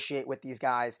really negotiate with these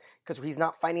guys because he's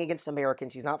not fighting against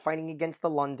Americans. He's not fighting against the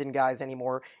London guys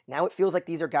anymore. Now it feels like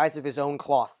these are guys of his own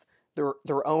cloth. They're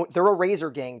a razor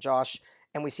gang, Josh,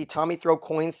 and we see Tommy throw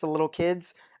coins to little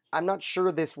kids. I'm not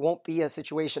sure this won't be a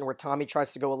situation where Tommy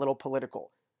tries to go a little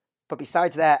political. But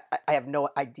besides that, I have no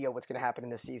idea what's going to happen in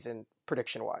this season,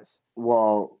 prediction-wise.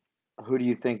 Well, who do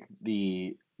you think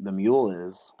the mule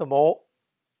is? The mole?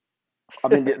 I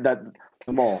mean, the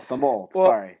mole. The mole. Well,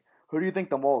 sorry. Who do you think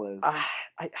the mole is?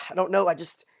 I don't know.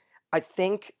 I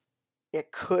think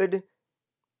it could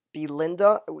be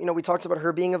Linda? We talked about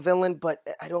her being a villain, but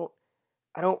I don't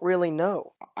really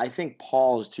know. I think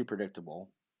Paul is too predictable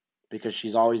because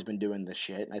she's always been doing this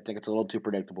shit. And I think it's a little too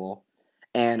predictable.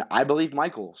 And I believe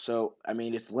Michael. So, I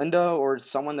mean, it's Linda or it's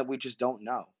someone that we just don't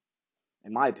know,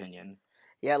 in my opinion.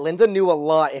 Yeah, Linda knew a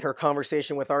lot in her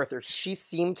conversation with Arthur. She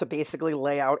seemed to basically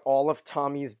lay out all of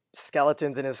Tommy's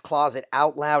skeletons in his closet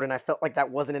out loud, and I felt like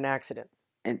that wasn't an accident.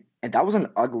 And that was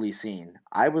an ugly scene.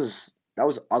 That was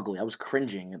ugly. I was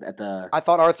cringing at the I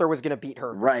thought Arthur was going to beat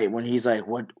her. right when he's like,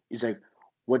 "What?" He's like,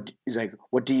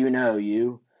 "What do you know?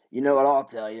 You know what I'll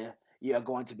tell you. You're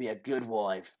going to be a good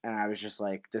wife." And I was just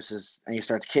like, "This is." And he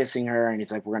starts kissing her, and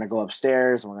he's like, "We're gonna go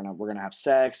upstairs, and we're gonna have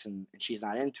sex," and she's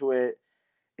not into it.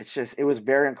 It's just it was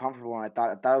very uncomfortable, and I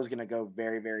thought it was gonna go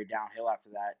very very downhill after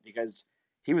that because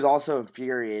he was also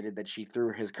infuriated that she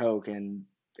threw his coke and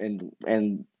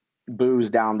booze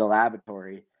down the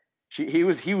lavatory. He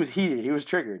was heated. He was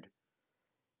triggered.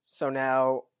 So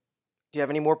now, do you have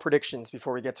any more predictions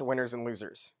before we get to winners and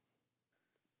losers?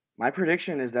 My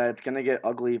prediction is that it's gonna get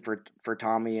ugly for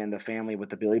Tommy and the family with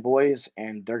the Billy Boys,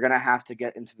 and they're gonna have to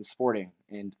get into the sporting.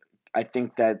 And I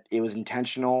think that it was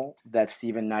intentional that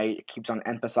Stephen Knight keeps on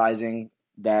emphasizing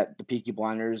that the Peaky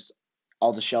Blinders,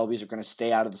 all the Shelbys are gonna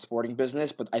stay out of the sporting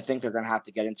business, but I think they're gonna have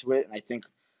to get into it, and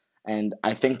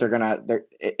I think they're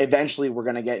eventually we're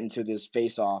gonna get into this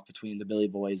face off between the Billy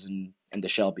Boys and the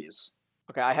Shelbys.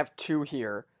 Okay, I have two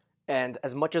here. And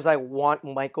as much as I want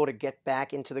Michael to get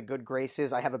back into the good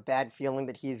graces, I have a bad feeling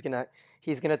that he's gonna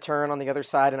turn on the other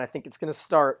side, and I think it's gonna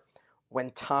start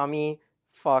when Tommy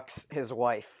fucks his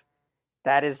wife.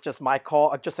 That is just my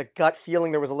call, just a gut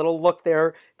feeling. There was a little look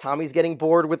there. Tommy's getting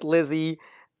bored with Lizzie.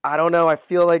 I don't know. I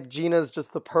feel like Gina's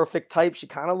just the perfect type. She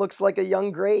kind of looks like a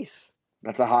young Grace.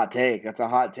 That's a hot take. That's a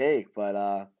hot take,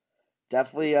 but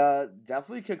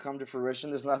definitely could come to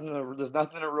fruition. There's nothing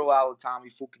to rule out with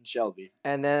Tommy fucking Shelby.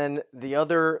 And then the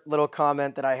other little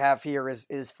comment that I have here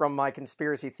is from my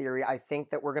conspiracy theory. I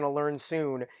think that we're gonna learn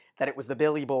soon that it was the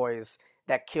Billy Boys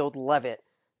that killed Levitt,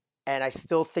 and I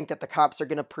still think that the cops are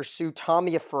gonna pursue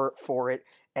Tommy for it,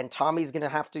 and Tommy's gonna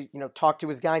have to talk to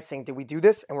his guys saying, "Did we do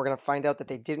this?" And we're gonna find out that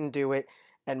they didn't do it,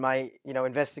 and my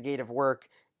investigative work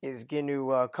is going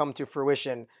to come to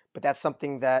fruition. But that's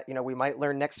something that we might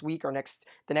learn next week or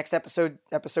the next episode.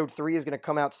 Episode 3 is going to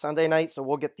come out Sunday night, so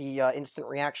we'll get the instant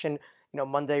reaction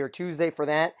Monday or Tuesday for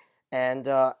that, and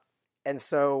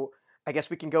so I guess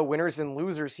we can go winners and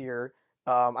losers here.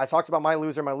 I talked about my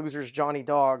loser. My loser's Johnny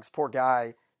Dogs. Poor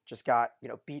guy just got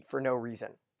beat for no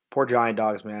reason. Poor Giant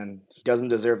Dogs, man. He doesn't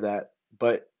deserve that.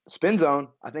 But Spin Zone,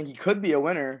 I think he could be a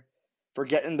winner for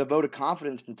getting the vote of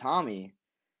confidence from Tommy.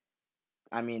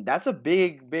 I mean, that's a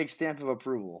big, big stamp of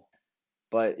approval.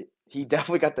 But he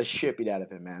definitely got the shit beat out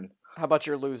of him, man. How about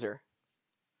your loser?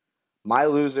 My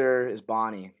loser is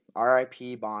Bonnie.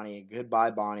 R.I.P. Bonnie.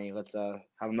 Goodbye, Bonnie. Let's have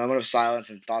a moment of silence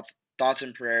and thoughts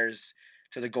and prayers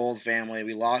to the Gold family.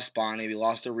 We lost Bonnie. We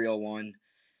lost a real one.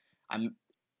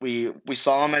 We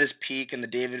saw him at his peak in the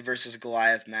David versus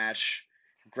Goliath match.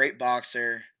 Great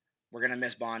boxer. We're gonna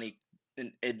miss Bonnie.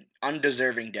 An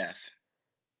undeserving death.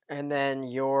 And then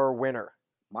your winner.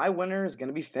 My winner is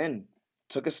gonna be Finn.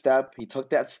 Took a step. He took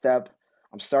that step.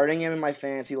 I'm starting him in my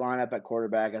fantasy lineup at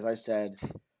quarterback, as I said.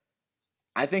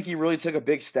 I think he really took a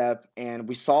big step, and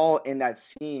we saw in that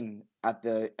scene at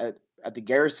the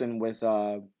Garrison with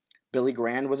Billy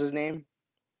Grand was his name.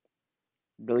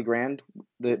 Billy Grand,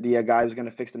 the guy who's going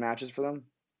to fix the matches for them.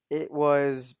 It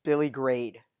was Billy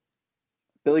Grade.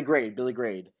 Billy Grade, Billy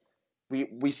Grade.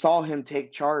 We saw him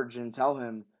take charge and tell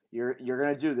him, "You're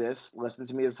going to do this. Listen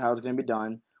to me. This is how it's going to be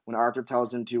done." When Arthur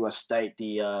tells him to state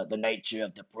the nature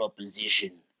of the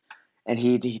proposition, and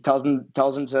he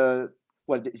tells him to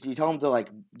what? Did he tell him to like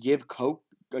give coke,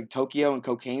 like Tokyo and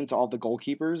cocaine to all the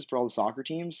goalkeepers for all the soccer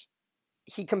teams?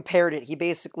 He compared it. He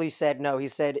basically said no. He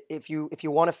said if you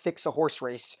want to fix a horse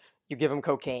race, you give him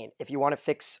cocaine. If you want to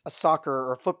fix a soccer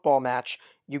or a football match,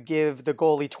 you give the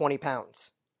goalie 20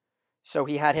 pounds. So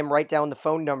he had him write down the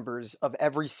phone numbers of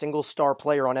every single star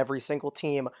player on every single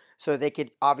team so they could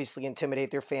obviously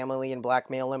intimidate their family and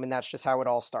blackmail him, and that's just how it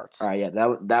all starts. All right,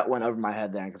 yeah, that went over my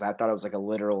head then because I thought it was like a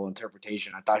literal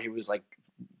interpretation. I thought he was like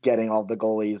getting all the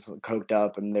goalies coked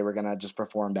up and they were gonna just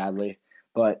perform badly.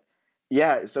 But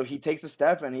yeah, so he takes a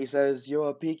step and he says,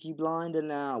 "You're a Peaky Blinder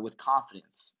now," with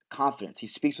confidence. Confidence. He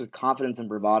speaks with confidence and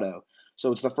bravado.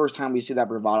 So it's the first time we see that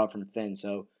bravado from Finn.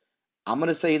 So I'm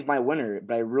gonna say he's my winner,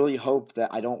 but I really hope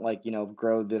that I don't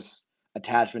grow this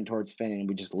attachment towards Finn and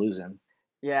we just lose him.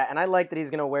 Yeah, and I like that he's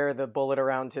going to wear the bullet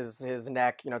around his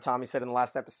neck. Tommy said in the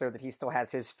last episode that he still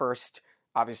has his first,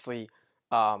 obviously,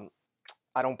 um,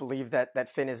 I don't believe that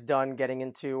Finn is done getting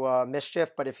into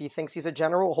mischief, but if he thinks he's a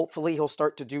general, hopefully he'll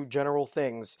start to do general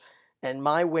things. And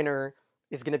my winner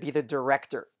is going to be the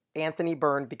director, Anthony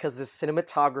Byrne, because the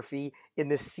cinematography in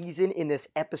this season, in this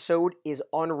episode, is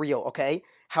unreal, okay?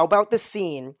 How about the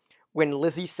scene when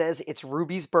Lizzie says it's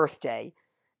Ruby's birthday,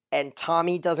 and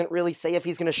Tommy doesn't really say if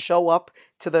he's going to show up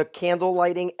to the candle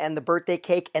lighting and the birthday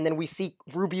cake, and then we see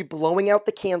Ruby blowing out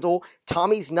the candle.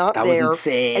 Tommy's not That there, was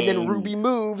insane. and then Ruby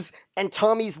moves, and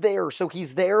Tommy's there. So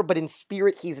he's there, but in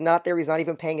spirit, he's not there. He's not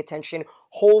even paying attention.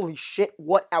 Holy shit,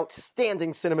 what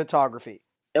outstanding cinematography.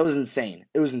 It was insane.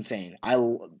 It was insane.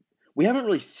 We haven't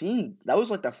really seen, that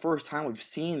was like the first time we've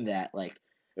seen that. Like,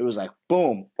 it was like,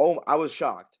 boom. Oh, I was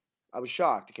shocked.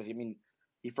 Because, I mean,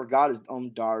 he forgot his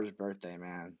own daughter's birthday,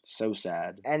 man. So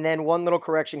sad. And then one little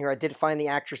correction here. I did find the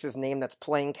actress's name that's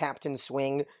playing Captain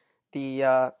Swing.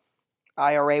 The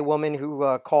IRA woman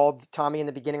who called Tommy in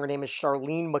the beginning, her name is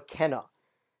Charlene McKenna.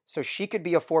 So she could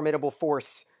be a formidable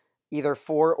force either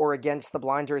for or against the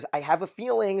Blinders. I have a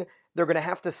feeling they're going to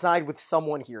have to side with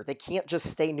someone here. They can't just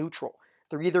stay neutral.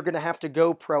 They're either going to have to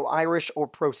go pro-Irish or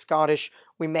pro-Scottish.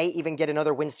 We may even get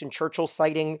another Winston Churchill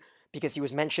sighting, because he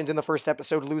was mentioned in the first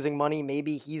episode losing money.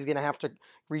 Maybe he's going to have to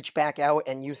reach back out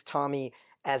and use Tommy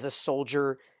as a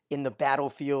soldier in the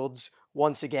battlefields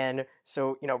once again.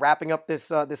 So, wrapping up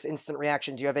this instant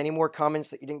reaction, do you have any more comments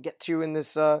that you didn't get to in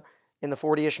this in the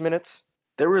 40-ish minutes?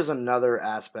 There was another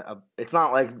aspect of, it's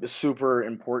not like super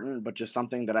important, but just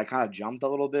something that I kind of jumped a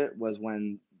little bit, was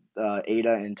when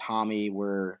Ada and Tommy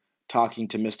were talking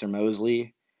to Mr.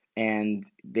 Mosley, and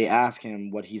they ask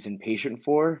him what he's impatient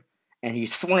for. And he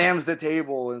slams the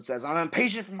table and says, "I'm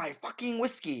impatient for my fucking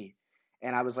whiskey."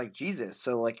 And I was like, Jesus.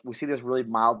 So, like, we see this really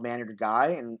mild-mannered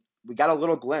guy, and we got a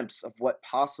little glimpse of what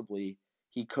possibly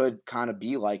he could kind of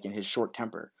be like in his short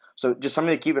temper. So just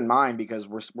something to keep in mind, because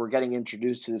we're getting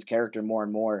introduced to this character more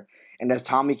and more. And as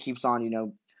Tommy keeps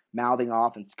on, mouthing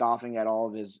off and scoffing at all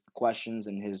of his questions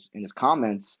and his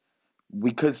comments,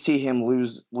 we could see him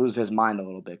lose his mind a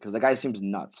little bit, because the guy seems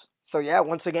nuts. So yeah,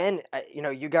 once again,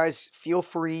 you guys feel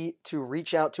free to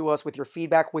reach out to us with your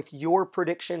feedback, with your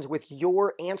predictions, with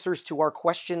your answers to our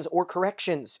questions or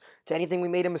corrections to anything we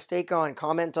made a mistake on.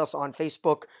 Comment us on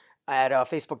Facebook at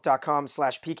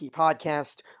facebook.com/Peaky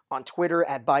Podcast, on Twitter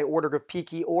at By Order of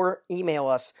Peaky, or email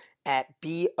us at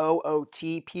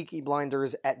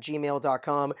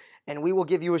bootpeakyblinders@gmail.com, and we will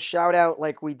give you a shout out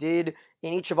like we did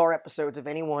in each of our episodes of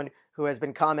anyone who has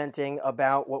been commenting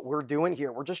about what we're doing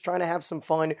here. We're just trying to have some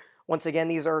fun. Once again,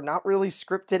 these are not really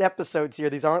scripted episodes here.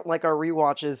 These aren't like our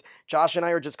rewatches. Josh and I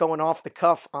are just going off the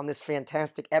cuff on this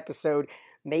fantastic episode.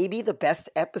 Maybe the best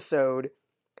episode,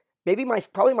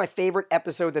 probably my favorite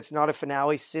episode that's not a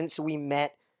finale since we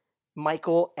met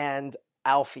Michael and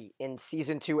Alfie in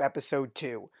season 2, episode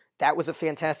 2. That was a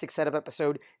fantastic setup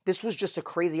episode. This was just a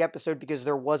crazy episode because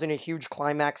there wasn't a huge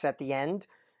climax at the end,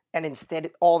 and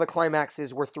instead all the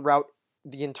climaxes were throughout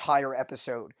the entire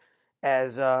episode.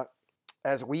 As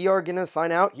we are going to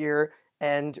sign out here,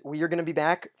 and we are going to be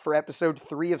back for episode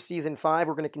 3 of season 5.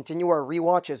 We're going to continue our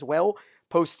rewatch as well,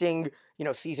 posting,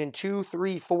 season 2,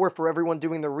 3, 4 for everyone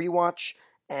doing the rewatch,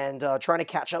 and trying to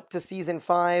catch up to season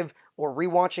 5, or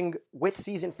rewatching with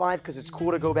season 5, because it's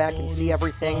cool to go back and see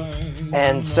everything.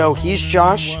 And so he's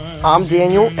Josh, I'm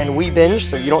Daniel, and we binge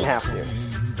so you don't have to.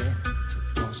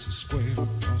 Across the square,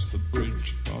 across the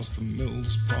bridge, across the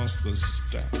mills, across the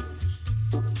steps.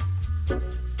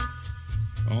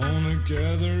 On a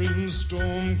gathering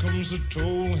storm comes a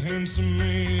tall, handsome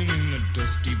man in a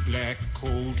dusty black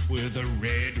coat with a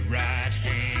red right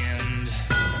hand.